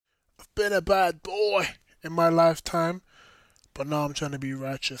been a bad boy in my lifetime, but now I'm trying to be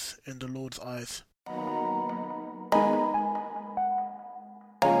righteous in the Lord's eyes.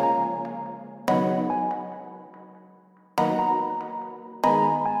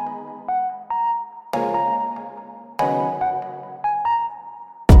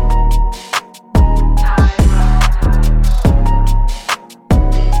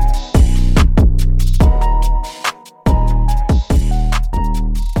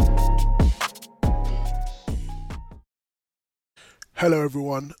 Hello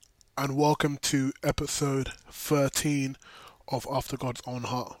everyone, and welcome to episode 13 of After God's Own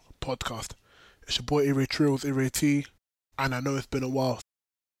Heart podcast. It's your boy Ire Trills, Ire T, and I know it's been a while.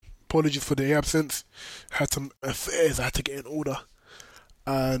 Apologies for the absence. Had some affairs I had to get in order,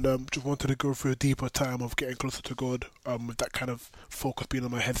 and just wanted to go through a deeper time of getting closer to God, with that kind of focus being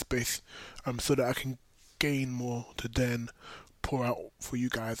on my headspace, so that I can gain more to then pour out for you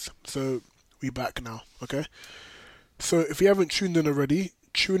guys. So we back now, okay? So if you haven't tuned in already,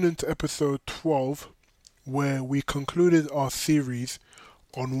 tune into episode 12, where we concluded our series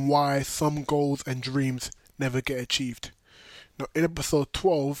on why some goals and dreams never get achieved. Now in episode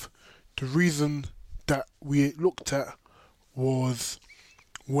 12, the reason that we looked at was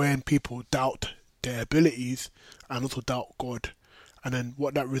when people doubt their abilities and also doubt God. And then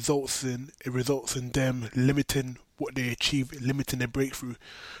what that results in, it results in them limiting what they achieve, limiting their breakthrough,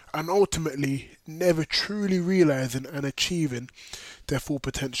 and ultimately never truly realizing and achieving their full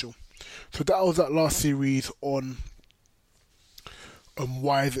potential. So that was that last series on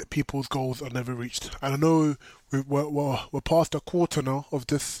why is it people's goals are never reached. And I know we're past a quarter now of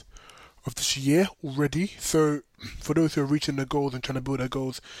this year already. So for those who are reaching their goals and trying to build their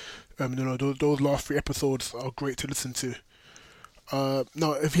goals, those last 3 episodes are great to listen to.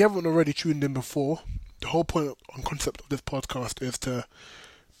 Now, if you haven't already tuned in before, the whole point and concept of this podcast is to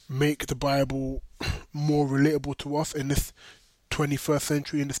make the Bible more relatable to us in this 21st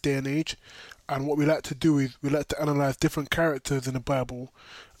century, in this day and age. And what we like to do is we like to analyze different characters in the Bible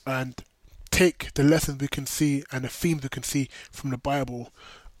and take the lessons we can see and the themes we can see from the Bible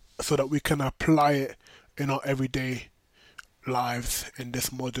so that we can apply it in our everyday lives in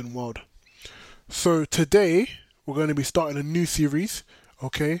this modern world. So today we're going to be starting a new series,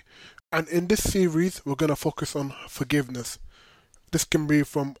 okay? And in this series, we're going to focus on forgiveness. This can be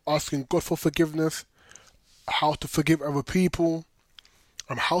from asking God for forgiveness, how to forgive other people,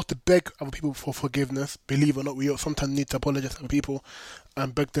 how to beg other people for forgiveness. Believe it or not, we sometimes need to apologize to other people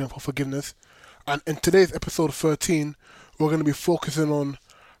and beg them for forgiveness. And in today's episode 13, we're going to be focusing on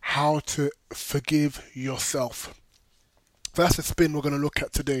how to forgive yourself. So that's the spin we're going to look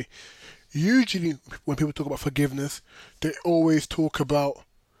at today. Usually, when people talk about forgiveness, they always talk about,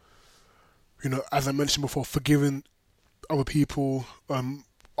 as I mentioned before, forgiving other people,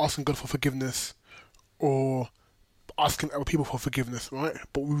 asking God for forgiveness, or asking other people for forgiveness, right?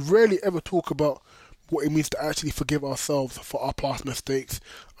 But we rarely ever talk about what it means to actually forgive ourselves for our past mistakes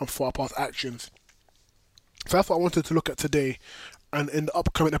and for our past actions. So that's what I wanted to look at today, and in the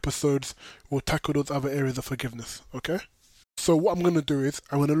upcoming episodes, we'll tackle those other areas of forgiveness, okay? So what I'm going to do is,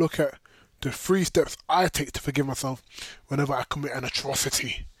 I'm going to look at the 3 steps I take to forgive myself whenever I commit an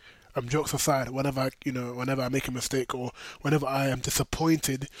atrocity. Jokes aside, whenever I make a mistake or whenever I am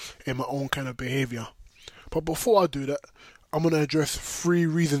disappointed in my own kind of behavior. But before I do that, I'm going to address 3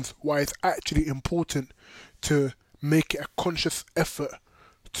 reasons why it's actually important to make it a conscious effort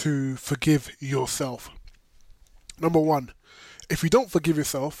to forgive yourself. Number 1, if you don't forgive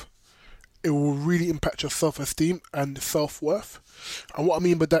yourself, it will really impact your self-esteem and self-worth. And what I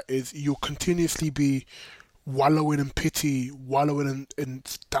mean by that is you'll continuously be wallowing in pity, wallowing in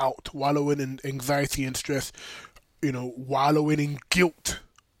doubt, wallowing in anxiety and stress, wallowing in guilt.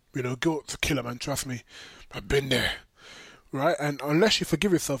 Guilt's a killer, man, trust me. I've been there, right? And unless you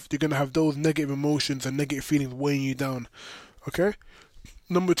forgive yourself, you're going to have those negative emotions and negative feelings weighing you down, okay?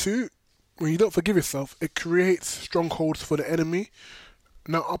 Number 2, when you don't forgive yourself, it creates strongholds for the enemy.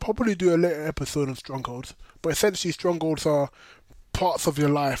 Now, I'll probably do a later episode on strongholds, but essentially strongholds are parts of your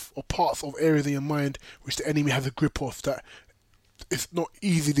life or parts of areas in your mind which the enemy has a grip of that it's not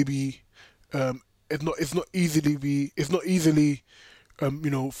easily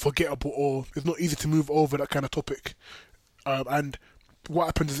forgettable, or it's not easy to move over that kind of topic. And what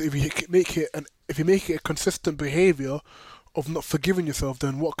happens is if you make it a consistent behavior of not forgiving yourself,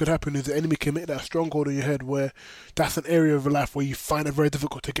 then what could happen is the enemy can make that stronghold in your head where that's an area of your life where you find it very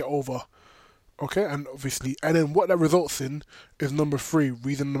difficult to get over. Okay, and then what that results in is reason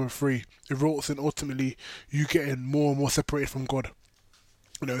number 3. It results in ultimately you getting more and more separated from God.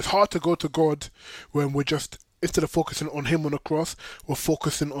 It's hard to go to God when we're just instead of focusing on him on the cross, we're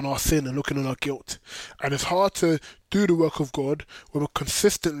focusing on our sin and looking on our guilt. And it's hard to do the work of God when we're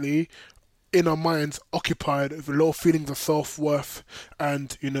consistently in our minds occupied with low feelings of self-worth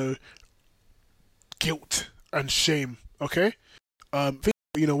and, guilt and shame. Okay?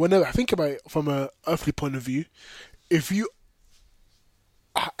 Whenever I think about it from an earthly point of view, if you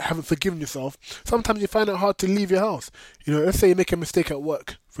haven't forgiven yourself, sometimes you find it hard to leave your house. Let's say you make a mistake at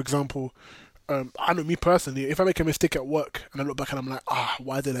work, for example. I know me personally, if I make a mistake at work and I look back and I'm like,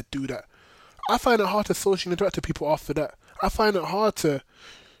 why did I do that? I find it hard to socially interact with people after that. I find it hard to,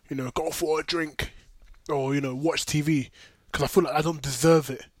 go for a drink or, watch TV because I feel like I don't deserve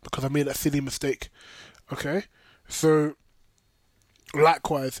it because I made that silly mistake. Okay? So,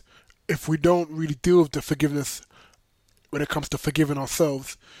 likewise, if we don't really deal with the forgiveness when it comes to forgiving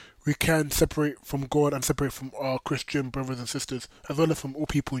ourselves, we can separate from God and separate from our Christian brothers and sisters, as well as from all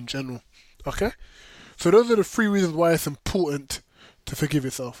people in general. Okay? So those are the 3 reasons why it's important to forgive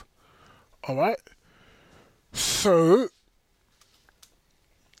yourself. Alright? So,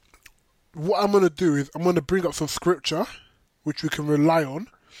 what I'm going to do is I'm going to bring up some scripture which we can rely on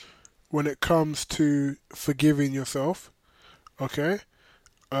when it comes to forgiving yourself. Okay?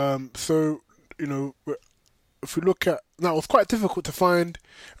 If we look at now, it was quite difficult to find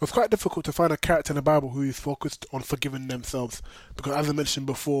a character in the Bible who is focused on forgiving themselves, because as I mentioned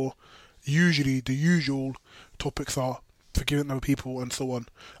before, usually the usual topics are forgiving other people and so on.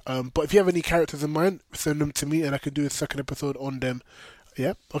 But if you have any characters in mind, send them to me and I can do a second episode on them.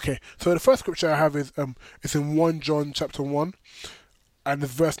 Yeah. Okay. So the first scripture I have is it's in 1 John chapter 1, and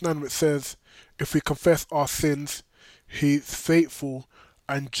it's verse 9, which says, "If we confess our sins, He is faithful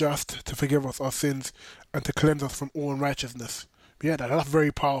and just to forgive us our sins and to cleanse us from all unrighteousness." Yeah, that's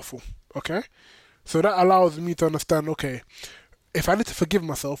very powerful. Okay? So that allows me to understand, okay, if I need to forgive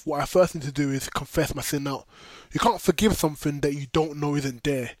myself, what I first need to do is confess my sin out. You can't forgive something that you don't know isn't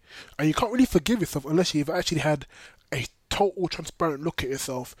there. And you can't really forgive yourself unless you've actually had a total transparent look at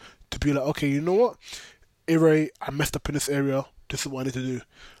yourself to be like, okay, you know what? Ire, I messed up in this area. This is what I need to do.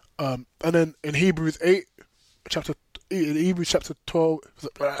 And then in Hebrews 8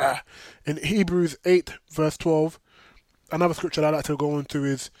 verse 12, another scripture I like to go on to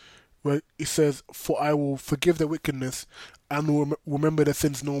is where it says, "For I will forgive their wickedness and will remember their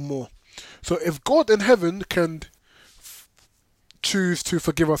sins no more." So if God in heaven can choose to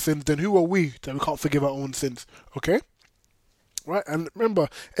forgive our sins, then who are we that we can't forgive our own sins? Okay? Right? And remember,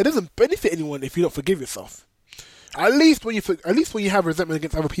 it doesn't benefit anyone if you don't forgive yourself. At least when you have resentment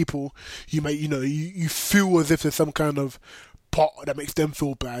against other people, you may, you feel as if there's some kind of part that makes them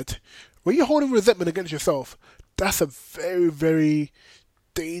feel bad. When you're holding resentment against yourself, that's a very, very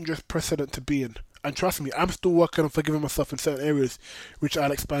dangerous precedent to be in. And trust me, I'm still working on forgiving myself in certain areas, which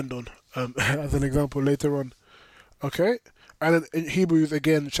I'll expand on as an example later on. Okay? And then in Hebrews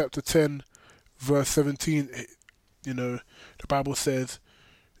again, chapter 10, verse 17, the Bible says,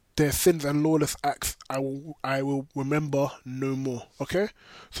 "Their sins and lawless acts I will remember no more." Okay?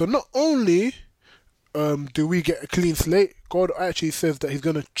 So not only do we get a clean slate, God actually says that He's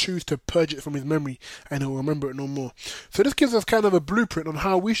going to choose to purge it from His memory and He'll remember it no more. So this gives us kind of a blueprint on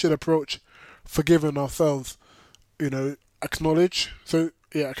how we should approach forgiving ourselves. Acknowledge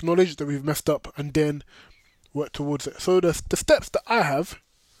that we've messed up and then work towards it. So the steps that I have,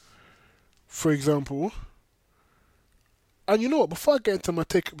 for example, and you know what, before I get to my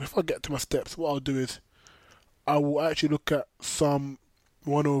steps, what I'll do is I will actually look at Psalm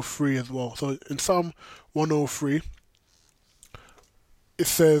 103 as well. So in Psalm 103, it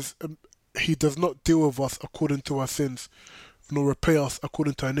says, "He does not deal with us according to our sins, nor repay us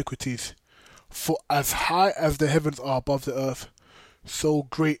according to our iniquities. For as high as the heavens are above the earth, so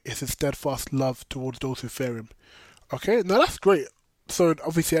great is His steadfast love towards those who fear Him." Okay, now that's great. So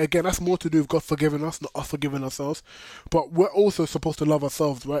obviously, again, that's more to do with God forgiving us, not us forgiving ourselves. But we're also supposed to love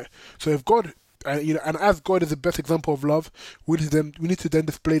ourselves, right? So if God, and as God is the best example of love, we need to then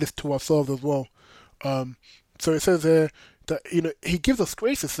display this to ourselves as well. So it says here that He gives us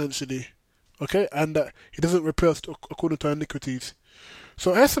grace essentially, okay, and that He doesn't repay us according to our iniquities.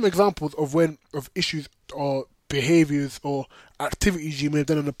 So here's some examples of issues or behaviors or activities you may have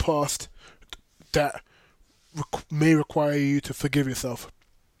done in the past that may require you to forgive yourself.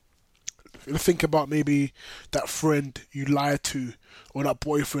 Think about maybe that friend you lied to, or that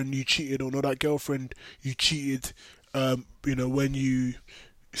boyfriend you cheated on, or that girlfriend you cheated, when you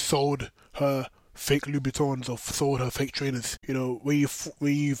sold her fake Louboutins or sold her fake trainers. When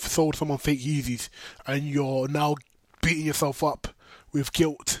you've sold someone fake Yeezys and you're now beating yourself up with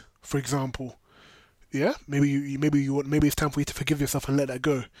guilt, for example. Yeah, maybe it's time for you to forgive yourself and let that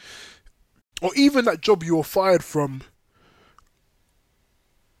go. or even that job you were fired from,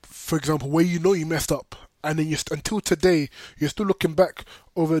 for example, where you know you messed up, and then until today you're still looking back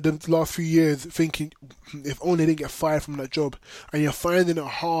over the last few years, thinking, if only I didn't get fired from that job, and you're finding it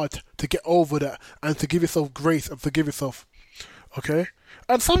hard to get over that and to give yourself grace and forgive yourself. Okay,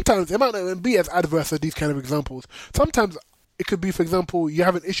 and sometimes it might not even be as adverse as these kind of examples. Sometimes it could be, for example, you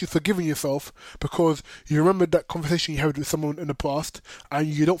have an issue forgiving yourself because you remember that conversation you had with someone in the past, and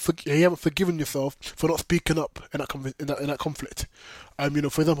you haven't forgiven yourself for not speaking up in that conflict.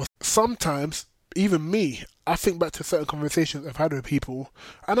 For example, sometimes even me, I think back to certain conversations I've had with people,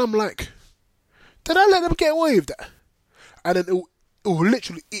 and I'm like, did I let them get away with that? And then it will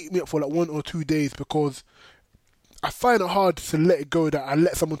literally eat me up for like 1 or 2 days because I find it hard to let it go that I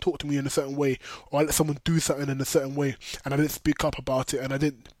let someone talk to me in a certain way, or I let someone do something in a certain way, and I didn't speak up about it, and I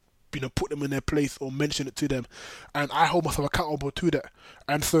didn't, put them in their place or mention it to them, and I hold myself accountable to that.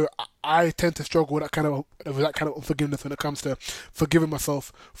 And so I tend to struggle with that kind of unforgiveness when it comes to forgiving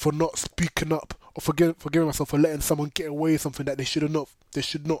myself for not speaking up, or forgiving myself for letting someone get away with something that they should not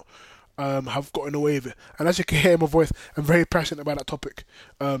have gotten away with it. And as you can hear in my voice, I'm very passionate about that topic.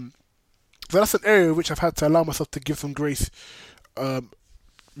 So that's an area which I've had to allow myself to give some grace to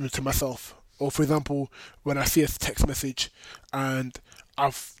myself. Or for example, when I see a text message and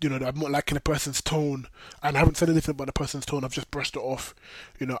I'm not liking the person's tone, and I haven't said anything about the person's tone, I've just brushed it off.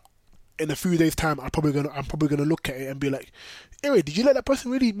 In a few days' time, I'm probably gonna look at it and be like, "Anyway, did you let that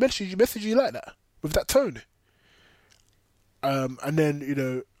person really message you like that with that tone?" And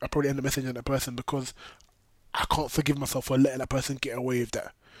then I probably end up messaging that person because I can't forgive myself for letting that person get away with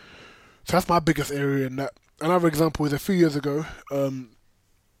that. So that's my biggest area in that. Another example is a few years ago,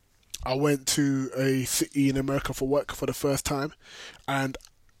 I went to a city in America for work for the first time, and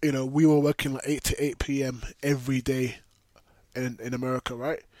we were working like 8 to 8 p.m. every day in America,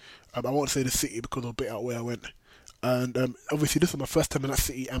 right? I won't say the city because of a bit out where I went. And obviously this was my first time in that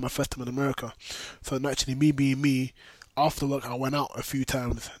city and my first time in America. So naturally, me being me, after work I went out a few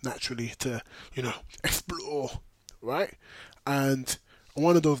times naturally to, explore, right? And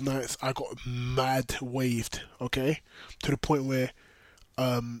one of those nights I got mad waved, okay? To the point where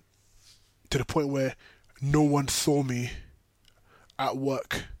no one saw me at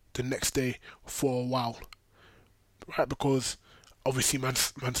work the next day for a while, right? Because obviously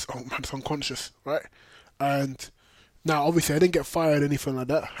man's unconscious, right? And now obviously I didn't get fired or anything like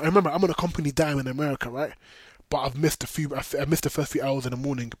that. I remember I'm on a company dime in America, right? But I missed the first few hours in the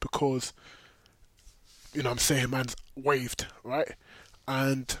morning because I'm saying man's waved, right?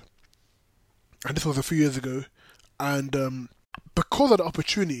 And this was a few years ago, and because of the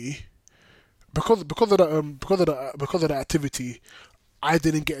opportunity, because of that activity, I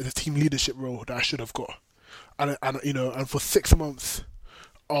didn't get the team leadership role that I should have got, and for 6 months,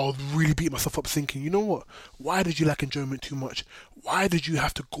 I was really beating myself up, thinking, you know what? Why did you lack enjoyment too much? Why did you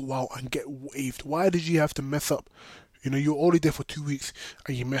have to go out and get waved? Why did you have to mess up? You were only there for 2 weeks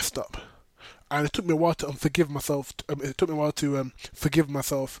and you messed up. And it took me a while to forgive myself. It took me a while to forgive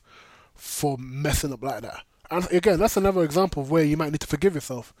myself for messing up like that. And again, that's another example of where you might need to forgive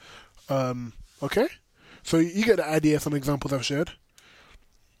yourself. Okay? So you get the idea of some examples I've shared.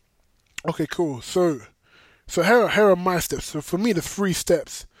 Okay, cool. So here are my steps. So for me, the 3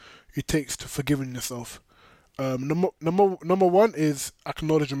 steps it takes to forgiving yourself. Number one is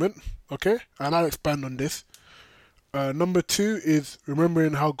acknowledgement. Okay? And I'll expand on this. Number 2 is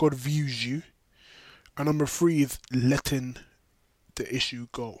remembering how God views you. And number 3 is letting the issue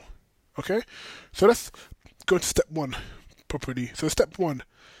go. Okay? So let's go to step 1 properly. So step 1,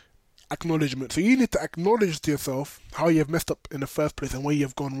 acknowledgement. So you need to acknowledge to yourself how you have messed up in the first place and where you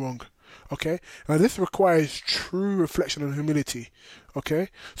have gone wrong. Okay? Now this requires true reflection and humility. Okay?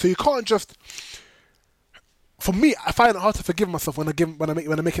 So you can't just... For me, I find it hard to forgive myself when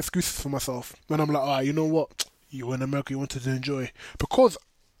I make excuses for myself. When I'm like, you know what? You were in America, you wanted to enjoy. Because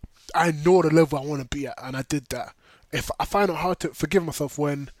I know the level I want to be at, and I did that. If I find it hard to forgive myself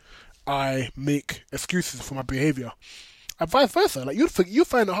when I make excuses for my behavior, and vice versa. Like you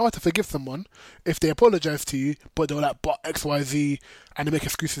find it hard to forgive someone if they apologize to you, but they're like, but X, Y, Z, and they make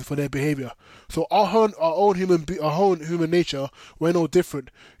excuses for their behavior. So our own human nature, we're no different.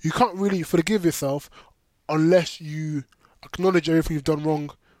 You can't really forgive yourself unless you acknowledge everything you've done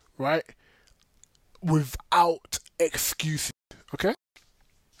wrong, right? Without excuses, okay?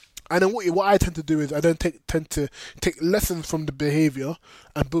 And then what I tend to do is I then tend to take lessons from the behavior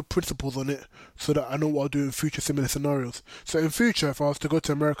and build principles on it so that I know what I'll do in future similar scenarios. So in future, if I was to go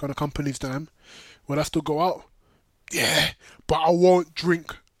to America on a company's dime, would I still go out? Yeah, but I won't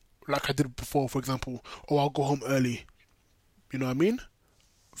drink like I did before, for example, or I'll go home early. You know what I mean?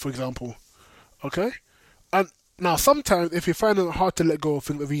 For example. Okay? And now, sometimes if you're finding it hard to let go of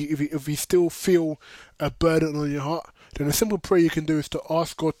things, if you still feel a burden on your heart, then a simple prayer you can do is to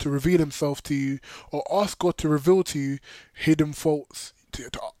ask God to reveal Himself to you, or ask God to reveal to you hidden faults,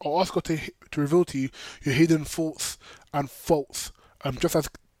 or ask God to reveal to you your hidden faults and faults. Just as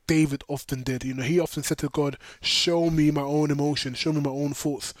David often did. He often said to God, "Show me my own emotions, show me my own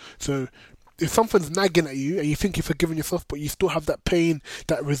faults." So if something's nagging at you and you think you've forgiven yourself, but you still have that pain,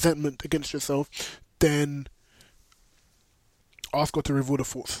 that resentment against yourself, then ask God to reveal the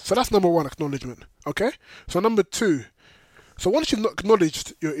faults. So that's number one, acknowledgement. Okay? So number two, so once you've not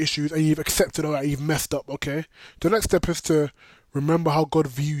acknowledged your issues and you've accepted all that you've messed up, okay, the next step is to remember how God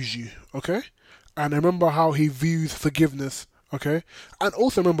views you, okay? And remember how He views forgiveness, okay? And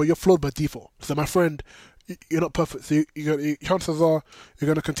also remember you're flawed by default. So my friend, you're not perfect. So chances are you're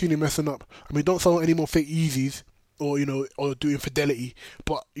going to continue messing up. I mean, don't sell any more fake Yeezys or or do infidelity,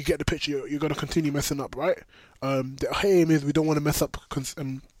 but you get the picture. You're going to continue messing up, right? The aim is we don't want to mess up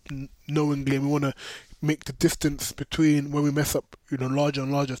knowingly, and we want to make the distance between when we mess up, larger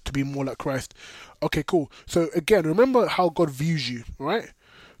and larger to be more like Christ. Okay, cool. So again, remember how God views you, right?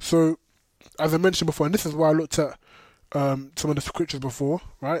 So as I mentioned before, and this is why I looked at some of the scriptures before,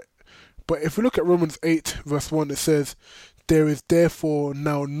 right? But if we look at Romans 8 verse 1, it says, "There is therefore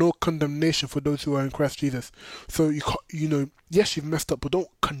now no condemnation for those who are in Christ Jesus." So yes, you've messed up, but don't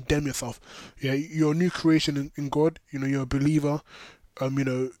condemn yourself. Yeah, you're a new creation in God. You're a believer.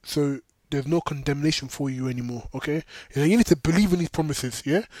 So there's no condemnation for you anymore. Okay, you need to believe in these promises.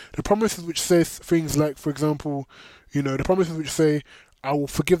 Yeah, the promises which says things like, for example, the promises which say, "I will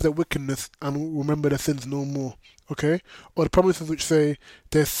forgive their wickedness and will remember their sins no more." Okay, or the promises which say,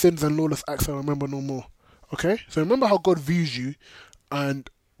 "Their sins and lawless acts I remember no more." Okay, so remember how God views you and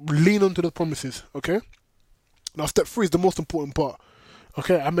lean onto the promises. Okay, now step 3 is the most important part.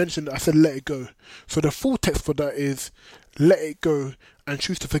 Okay, I said let it go. So the full text for that is let it go and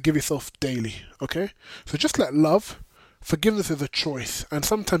choose to forgive yourself daily. Okay, so just like love, forgiveness is a choice, and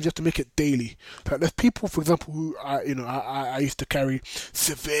sometimes you have to make it daily. Like there's people, for example, who I used to carry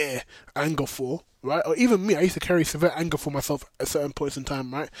severe anger for, right? Or even me, I used to carry severe anger for myself at certain points in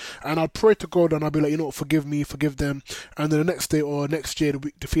time, right? And I'd pray to God and I'd be like, forgive me, forgive them. And then the next day or next year,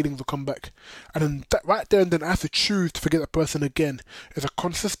 the feelings will come back. And then right there and then I have to choose to forgive that person again. It's a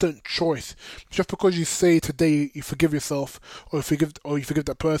consistent choice. Just because you say today you forgive yourself or you forgive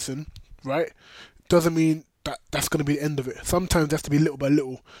that person, right, doesn't mean that's going to be the end of it. Sometimes it has to be little by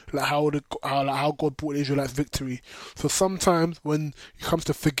little, like how God brought the Israelites victory. So sometimes when it comes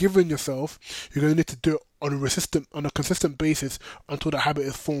to forgiving yourself, you're going to need to do it on a consistent basis until the habit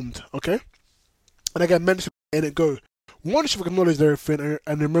is formed. Okay, and again, mention and it go. Once you've acknowledged everything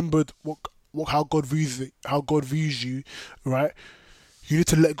and remembered how God views you, right? You need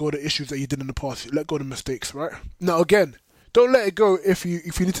to let go of the issues that you did in the past. Let go of the mistakes, right? Now again, don't let it go if you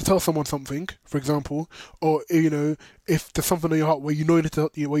need to tell someone something, for example, or if there's something in your heart where you need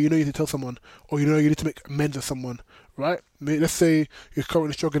to tell someone, or you need to make amends with someone, right? Let's say you're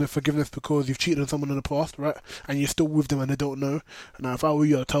currently struggling with forgiveness because you've cheated on someone in the past, right? And you're still with them and they don't know. Now, if I were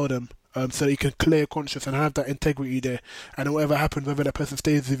you, I'd tell them so that you can clear your conscience and have that integrity there. And then whatever happens, whether that person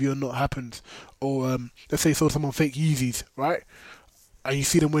stays with you or not happens. Or let's say you saw someone fake Yeezys, right? And you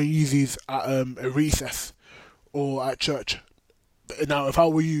see them wearing Yeezys at a recess or at church. Now, if I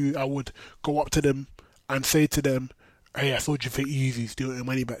were you, I would go up to them and say to them, "Hey, I thought you fake Yeezys, do you want your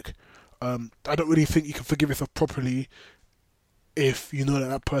money back?" I don't really think you can forgive yourself properly if you know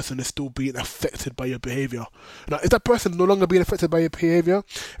that person is still being affected by your behaviour. Now, if that person no longer being affected by your behaviour,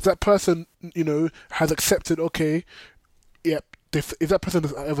 if that person, has accepted, okay, yep, if that person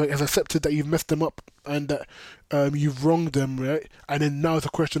has accepted that you've messed them up and that you've wronged them, right, and then now it's a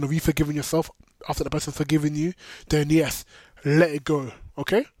question of you forgiving yourself after the person's forgiven you, then yes, let it go,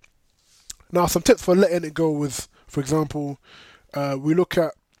 okay? Now, some tips for letting it go was, for example, we look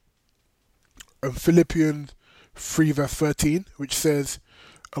at Philippians 3 verse 13, which says,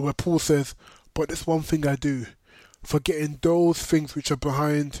 where Paul says, "But this one thing I do, forgetting those things which are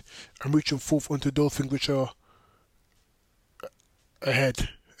behind and reaching forth unto those things which are ahead."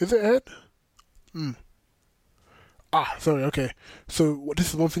 Is it ahead? Sorry, okay. So this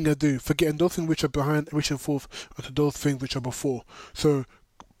is one thing I do, forgetting those things which are behind and reaching forth unto those things which are before. So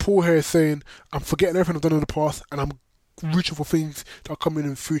Paul here is saying, I'm forgetting everything I've done in the past and I'm reaching for things that are coming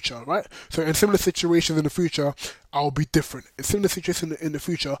in the future, right? So in similar situations in the future, I'll be different. In similar situations in the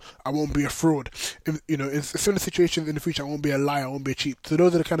future, I won't be a fraud. In similar situations in the future, I won't be a liar, I won't be a cheat. So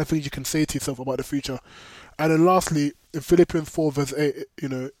those are the kind of things you can say to yourself about the future. And then lastly, in Philippians 4 verse 8,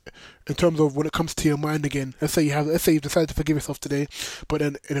 in terms of when it comes to your mind again, let's say you've decided to forgive yourself today, but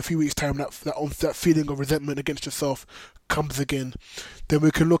then in a few weeks' time that feeling of resentment against yourself comes again. Then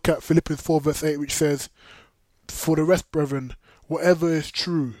we can look at Philippians 4 verse 8, which says, "For the rest, brethren, whatever is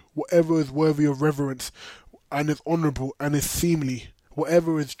true, whatever is worthy of reverence, and is honourable and is seemly,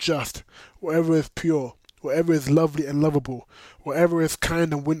 whatever is just, whatever is pure, whatever is lovely and lovable, whatever is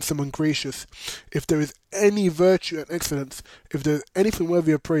kind and winsome and gracious, if there is any virtue and excellence, if there is anything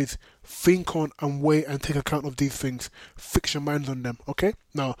worthy of praise, think on and weigh and take account of these things. Fix your minds on them." Okay?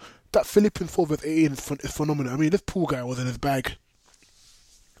 Now, that Philippians 4 verse 18 is phenomenal. I mean, this poor guy was in his bag.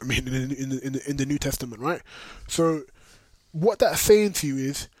 I mean, in the New Testament, right? So, what that's saying to you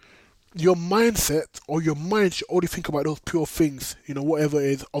is, your mindset or your mind should only think about those pure things, whatever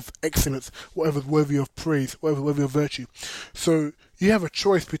is of excellence, whatever is worthy of praise, whatever is worthy of virtue. So you have a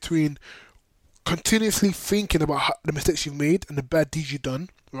choice between continuously thinking about the mistakes you've made and the bad deeds you've done,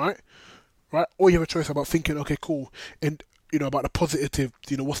 right? Or you have a choice about thinking, okay, cool, and about the positive,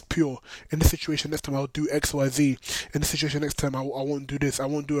 what's pure. In this situation next time I'll do X, Y, Z. In this situation next time I won't do this. I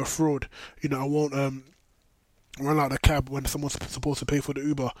won't do a fraud. I won't run out of the cab when someone's supposed to pay for the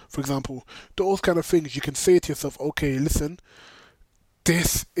Uber, for example. Those kind of things you can say to yourself, okay, listen,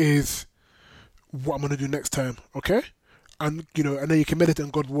 this is what I'm going to do next time, okay? And, and then you can meditate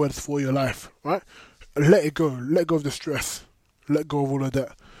on God's words for your life, right? Let it go. Let go of the stress. Let go of all of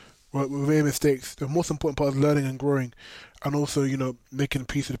that. Right? We've made mistakes. The most important part is learning and growing, and also, making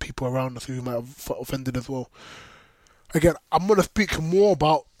peace with the people around us who might have offended as well. Again, I'm going to speak more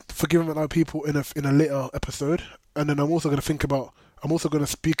about forgiving other people in a later episode, and then I'm also going to speak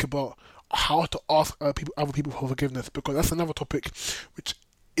about how to ask other people for forgiveness, because that's another topic which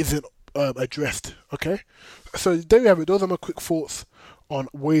isn't addressed. Okay, so there you have it. Those are my quick thoughts on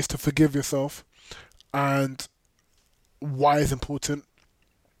ways to forgive yourself and why it's important.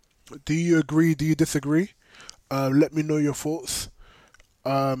 Do you agree? Do you disagree? Let me know your thoughts.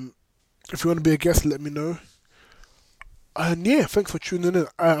 If you want to be a guest, let me know. And yeah, thanks for tuning in.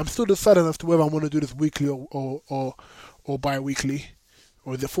 I'm still deciding as to whether I want to do this weekly or bi-weekly,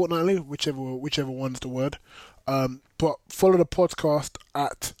 or is it fortnightly, whichever one's the word. But follow the podcast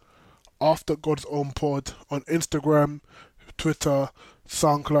at After God's Own Pod on Instagram, Twitter,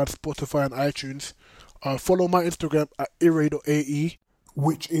 SoundCloud, Spotify, and iTunes. Follow my Instagram at ire.ae,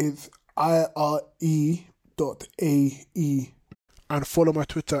 which is ire.ae, and follow my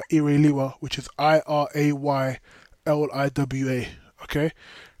Twitter at ireliwa, which is IRAYLIWA. Okay?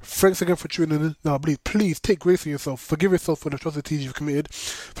 Thanks again for tuning in. Now, please take grace on yourself. Forgive yourself for the atrocities you've committed.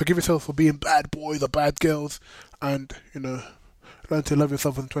 Forgive yourself for being bad boys or bad girls. And, learn to love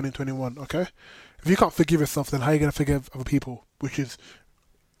yourself in 2021, okay? If you can't forgive yourself, then how are you going to forgive other people? Which is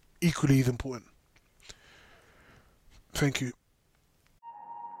equally as important. Thank you.